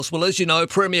Well, as you know,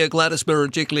 Premier Gladys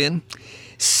Berejiklian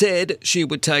said she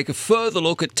would take a further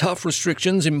look at tough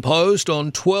restrictions imposed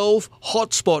on 12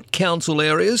 hotspot council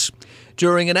areas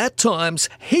during an at times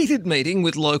heated meeting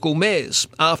with local mayors.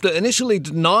 After initially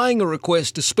denying a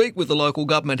request to speak with the local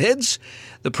government heads,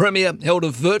 the Premier held a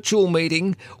virtual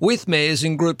meeting with mayors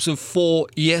in groups of 4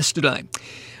 yesterday.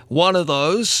 One of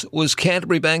those was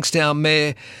Canterbury Bankstown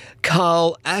Mayor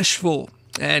Khal Asfour.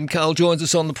 And Khal joins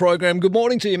us on the program. Good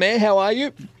morning to you, Mayor. How are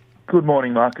you? Good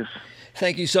morning, Marcus.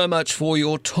 Thank you so much for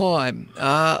your time.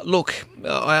 Look,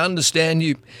 I understand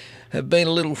you have been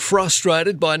a little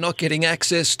frustrated by not getting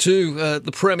access to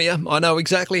the Premier. I know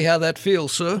exactly how that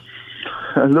feels, sir.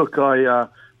 Look,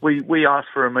 we asked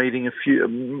for a meeting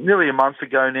nearly a month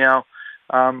ago now.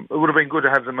 It would have been good to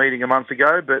have the meeting a month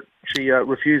ago, but she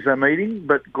refused that meeting.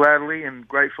 But gladly and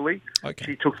gratefully,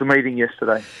 She took the meeting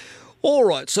yesterday. All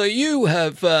right, so you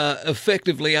have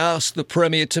effectively asked the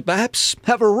Premier to perhaps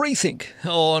have a rethink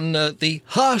on the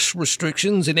harsh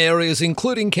restrictions in areas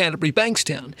including Canterbury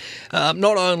Bankstown.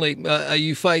 Not only are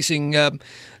you facing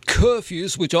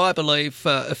curfews, which I believe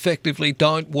effectively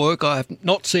don't work. I have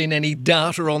not seen any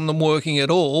data on them working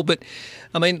at all. But,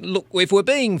 I mean, look, if we're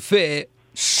being fair,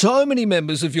 so many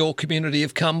members of your community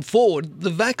have come forward.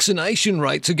 The vaccination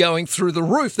rates are going through the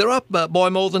roof. They're up by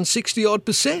more than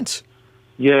 60-odd%.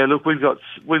 Yeah, look, we've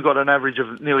got an average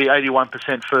of nearly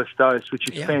 81% first dose, which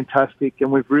is fantastic,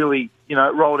 and we've really,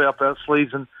 rolled up our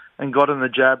sleeves and gotten the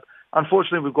jab.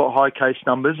 Unfortunately, we've got high case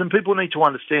numbers, and people need to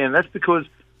understand that's because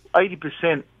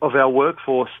 80% of our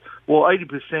workforce,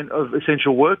 80% of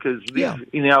essential workers live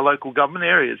in our local government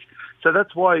areas. So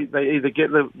that's why they either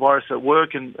get the virus at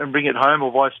work and bring it home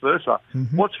or vice versa.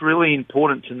 Mm-hmm. What's really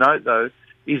important to note, though,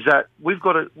 is that we've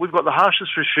got the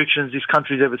harshest restrictions this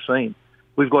country's ever seen.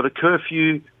 We've got a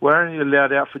curfew. We're only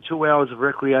allowed out for 2 hours of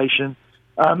recreation.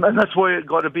 And that's why it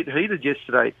got a bit heated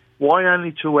yesterday. Why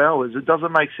only 2 hours? It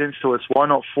doesn't make sense to us. Why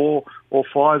not 4 or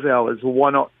 5 hours? Or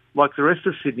why not like the rest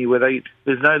of Sydney where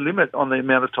there's no limit on the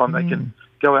amount of time they can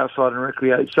go outside and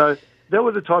recreate? So there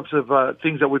were the types of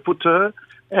things that we put to her.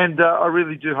 And I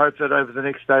really do hope that over the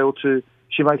next day or two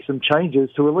she makes some changes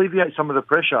to alleviate some of the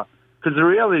pressure. Because the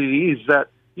reality is that,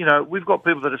 we've got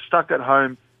people that are stuck at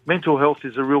home. Mental health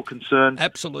is a real concern.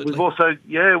 Absolutely. We've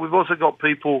also got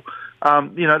people,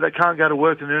 that can't go to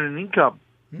work and earn an income,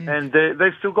 and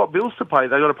they've still got bills to pay.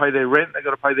 They've got to pay their rent. They've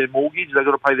got to pay their mortgage. They've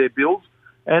got to pay their bills,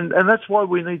 and that's why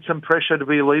we need some pressure to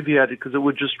be alleviated because it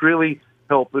would just really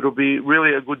help. It'll be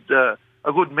really a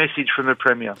good message from the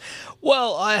Premier.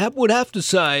 Well, I would have to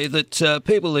say that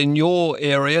people in your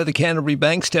area, the Canterbury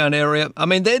Bankstown area, I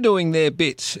mean, they're doing their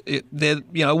bit. They're,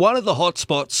 one of the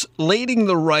hotspots leading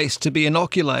the race to be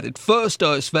inoculated. First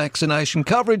dose vaccination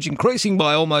coverage increasing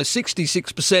by almost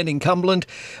 66% in Cumberland,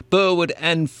 Burwood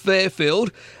and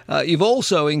Fairfield. You've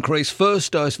also increased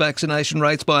first dose vaccination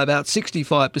rates by about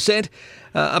 65%.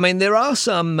 I mean, there are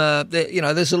some,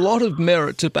 there's a lot of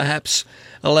merit to perhaps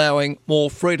allowing more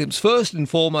freedoms. First and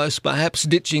foremost, perhaps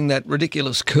ditching that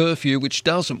ridiculous curfew, which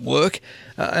doesn't work.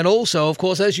 And also, of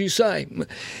course, as you say,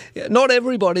 not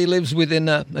everybody lives within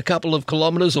a couple of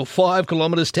kilometres or 5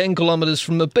 kilometres, 10 kilometres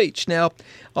from the beach. Now,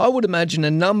 I would imagine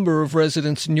a number of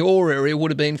residents in your area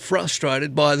would have been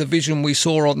frustrated by the vision we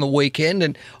saw on the weekend.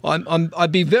 And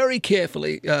I'd be very careful,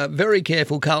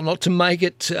 Khal, not to make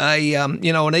it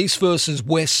an East versus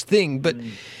West thing. But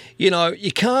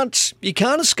you can't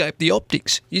escape the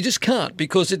optics. You just can't,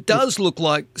 because it does look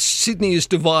like Sydney is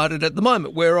divided at the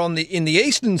moment. Where in the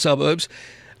eastern suburbs,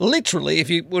 literally, if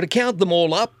you were to count them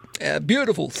all up,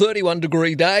 beautiful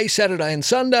 31-degree day, Saturday and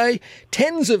Sunday,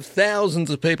 tens of thousands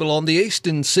of people on the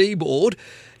eastern seaboard,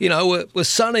 were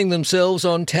sunning themselves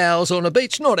on towels on a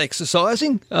beach, not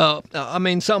exercising.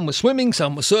 Some were swimming,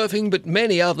 some were surfing, but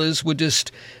many others were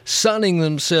just sunning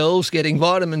themselves, getting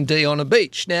vitamin D on a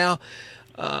beach. Now,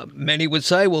 many would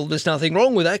say, well, there's nothing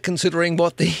wrong with that, considering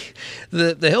what the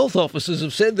health officers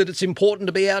have said, that it's important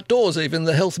to be outdoors. Even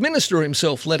the health minister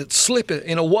himself let it slip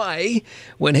in a way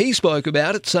when he spoke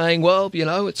about it, saying, well,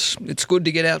 it's good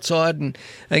to get outside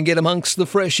and get amongst the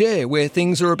fresh air where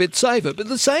things are a bit safer. But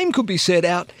the same could be said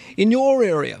out in your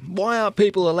area. Why aren't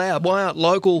people allowed? Why aren't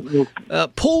local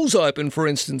pools open, for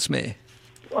instance, Mayor?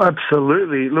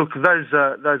 Absolutely. Look,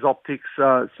 those optics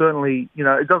certainly,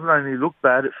 it doesn't only look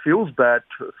bad, it feels bad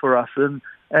for us. And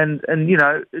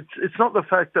it's not the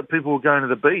fact that people were going to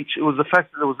the beach. It was the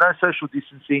fact that there was no social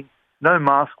distancing, no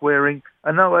mask wearing,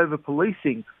 and no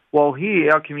over-policing. While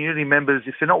here, our community members,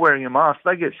 if they're not wearing a mask,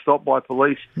 they get stopped by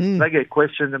police. They get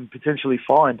questioned and potentially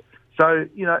fined. So,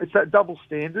 it's that double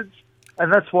standards.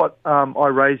 And that's what I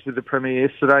raised with the Premier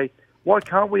yesterday. why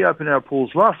can't we open our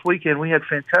pools? Last weekend we had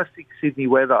fantastic Sydney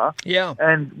weather,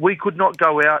 and we could not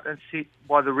go out and sit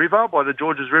by the river, by the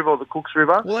Georges River or the Cooks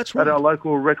River, at our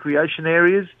local recreation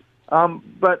areas.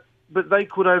 But they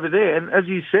could over there. And as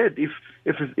you said, if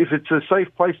it's a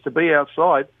safe place to be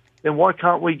outside, then why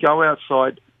can't we go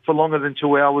outside for longer than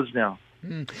 2 hours now?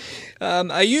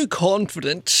 Are you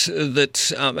confident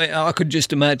that, I could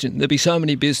just imagine, there'd be so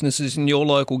many businesses in your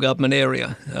local government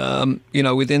area,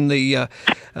 within the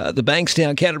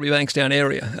Bankstown, Canterbury Bankstown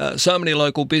area, so many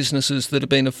local businesses that have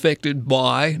been affected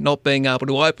by not being able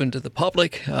to open to the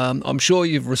public. I'm sure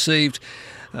you've received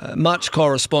much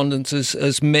correspondence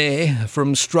as mayor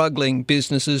from struggling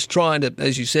businesses trying to,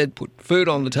 as you said, put food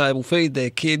on the table, feed their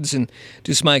kids and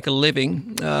just make a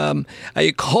living. Are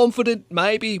you confident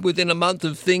maybe within a month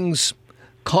of things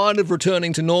kind of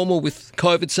returning to normal with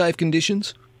COVID-safe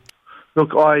conditions?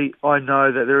 Look, I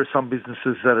know that there are some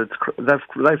businesses that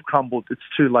they've crumbled. It's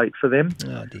too late for them,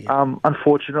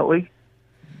 unfortunately.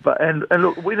 But and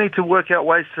look, we need to work out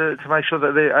ways to make sure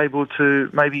that they're able to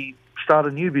maybe start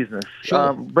a new business.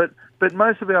 Sure. But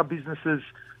most of our businesses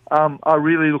are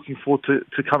really looking forward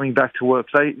to coming back to work.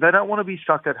 They don't want to be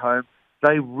stuck at home.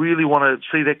 They really want to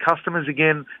see their customers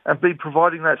again and be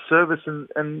providing that service,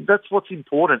 and that's what's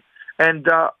important. And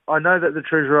I know that the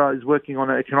Treasurer is working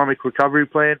on an economic recovery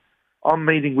plan. I'm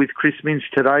meeting with Chris Minns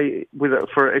today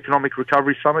for an economic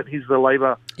recovery summit. He's the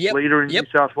Labor leader in New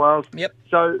South Wales.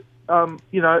 So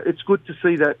it's good to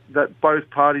see that both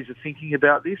parties are thinking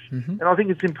about this. Mm-hmm. And I think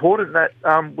it's important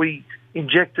that we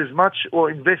inject as much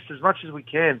or invest as much as we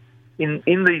can in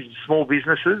these small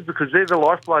businesses, because they're the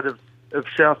lifeblood of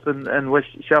South and West,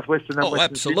 Southwestern and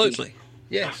Western absolutely. Sydney.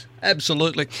 Yes,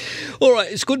 absolutely. All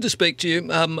right, it's good to speak to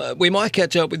you. We might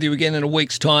catch up with you again in a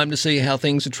week's time to see how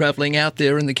things are travelling out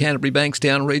there in the Canterbury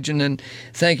Bankstown region. And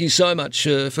thank you so much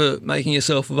for making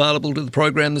yourself available to the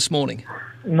program this morning.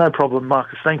 No problem,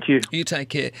 Marcus. Thank you. You take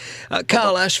care.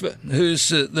 Khal Asfour, who's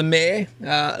the mayor,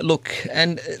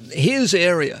 and his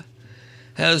area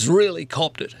has really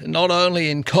copped it, not only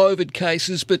in COVID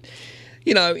cases, but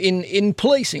in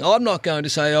policing. I'm not going to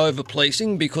say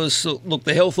over-policing because, look,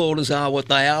 the health orders are what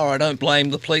they are. I don't blame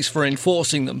the police for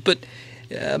enforcing them. But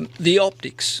the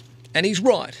optics, and he's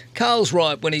right. Khal's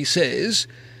right when he says,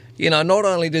 not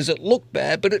only does it look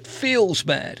bad, but it feels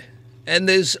bad. And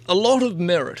there's a lot of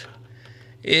merit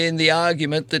in the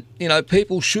argument that,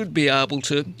 people should be able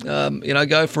to,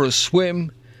 go for a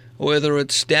swim, whether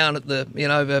it's down at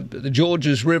the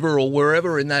Georges River or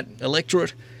wherever in that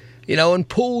electorate. And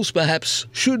pools perhaps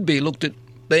should be looked at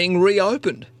being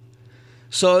reopened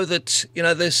so that,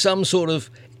 there's some sort of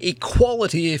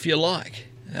equality, if you like.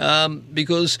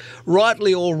 Because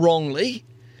rightly or wrongly,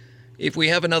 if we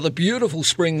have another beautiful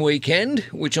spring weekend,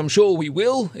 which I'm sure we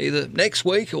will, either next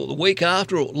week or the week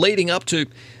after or leading up to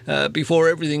before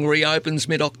everything reopens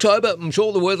mid-October, I'm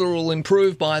sure the weather will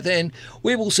improve by then,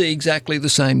 we will see exactly the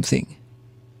same thing.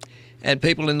 And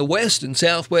people in the west and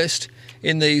southwest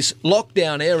in these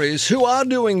lockdown areas who are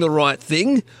doing the right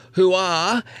thing, who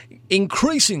are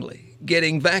increasingly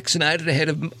getting vaccinated ahead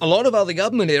of a lot of other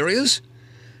government areas,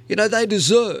 they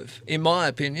deserve, in my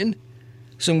opinion,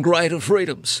 some greater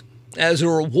freedoms as a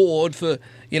reward for,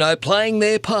 playing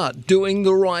their part, doing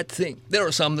the right thing. There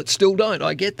are some that still don't,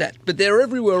 I get that, but they're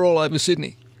everywhere all over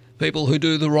Sydney, people who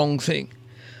do the wrong thing.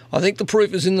 I think the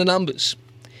proof is in the numbers.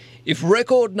 If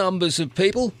record numbers of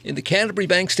people in the Canterbury,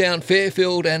 Bankstown,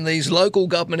 Fairfield and these local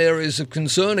government areas of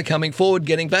concern are coming forward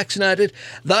getting vaccinated,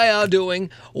 they are doing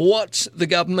what the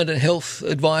government and health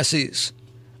advice is,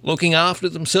 looking after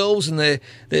themselves and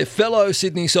their fellow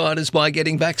Sydney-siders by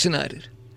getting vaccinated.